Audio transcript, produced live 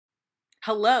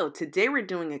Hello, today we're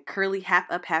doing a curly half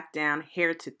up, half down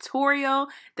hair tutorial.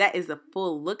 That is a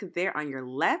full look there on your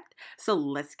left. So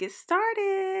let's get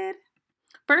started.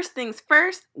 First things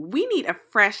first, we need a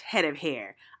fresh head of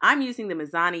hair. I'm using the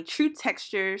MIZANI True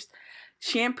Textures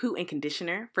shampoo and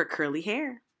conditioner for curly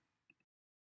hair.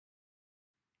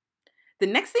 The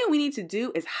next thing we need to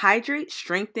do is hydrate,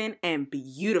 strengthen, and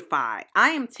beautify. I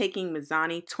am taking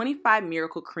MIZANI 25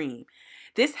 Miracle Cream.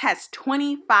 This has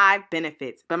 25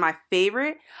 benefits, but my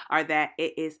favorite are that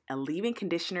it is a leave-in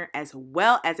conditioner as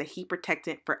well as a heat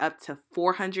protectant for up to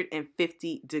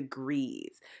 450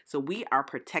 degrees. So we are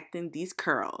protecting these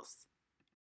curls.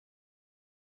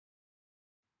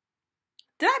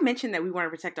 Did I mention that we want to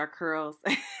protect our curls?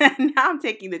 Now I'm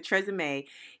taking the TRESEMME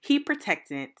Heat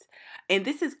Protectant, and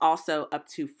this is also up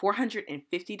to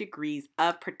 450 degrees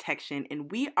of protection,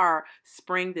 and we are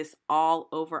spraying this all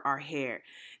over our hair.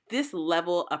 This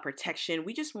level of protection,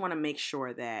 we just want to make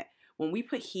sure that when we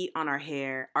put heat on our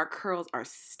hair, our curls are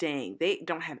staying. They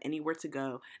don't have anywhere to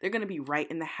go. They're going to be right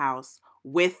in the house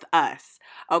with us,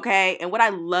 okay? And what I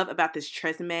love about this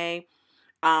TRESEMME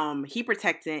heat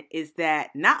protectant is that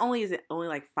not only is it only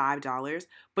like $5,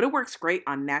 but it works great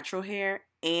on natural hair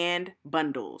and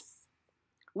bundles.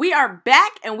 We are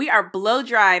back and we are blow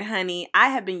dried, honey. I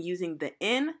have been using the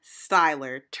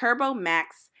INSTYLER Turbo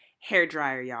Max hair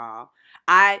dryer, y'all.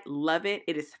 I love it.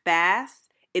 It is fast,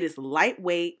 it is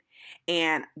lightweight,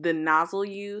 and the nozzle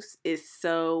use is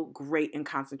so great and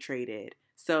concentrated.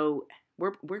 So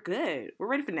we're good. We're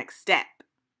ready for the next step.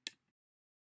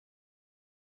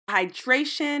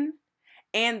 Hydration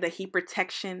and the heat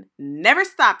protection never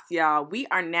stops, y'all. We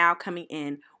are now coming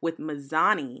in with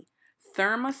MIZANI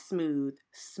Thermasmooth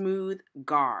Smooth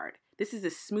Guard. This is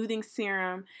a smoothing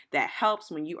serum that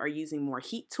helps when you are using more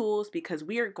heat tools, because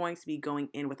we are going to be going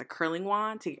in with a curling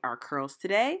wand to get our curls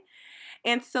today.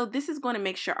 And so this is going to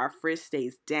make sure our frizz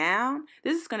stays down.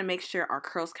 This is going to make sure our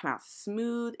curls come out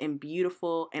smooth and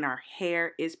beautiful, and our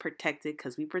hair is protected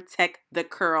because we protect the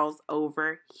curls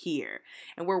over here.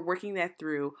 And we're working that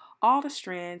through all the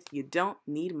strands. You don't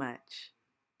need much.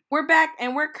 We're back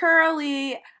and we're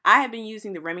curly. I have been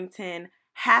using the Remington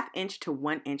 1/2 inch to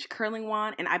 1 inch curling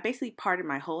wand, and I basically parted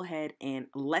my whole head in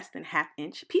less than 1/2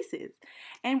 inch pieces.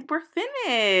 And we're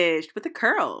finished with the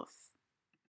curls.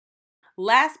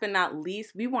 Last but not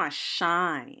least, we want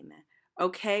shine.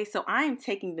 Okay, so I am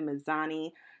taking the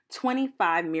MIZANI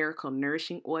 25 Miracle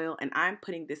Nourishing Oil, and I'm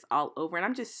putting this all over, and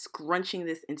I'm just scrunching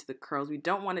this into the curls. We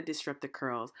don't want to disrupt the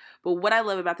curls. But what I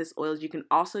love about this oil is you can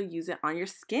also use it on your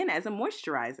skin as a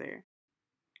moisturizer.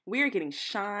 We are getting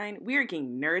shine, we are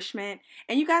getting nourishment,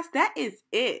 and you guys, that is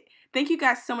it. Thank you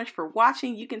guys so much for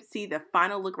watching. You can see the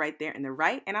final look right there in the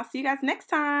right, and I'll see you guys next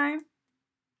time.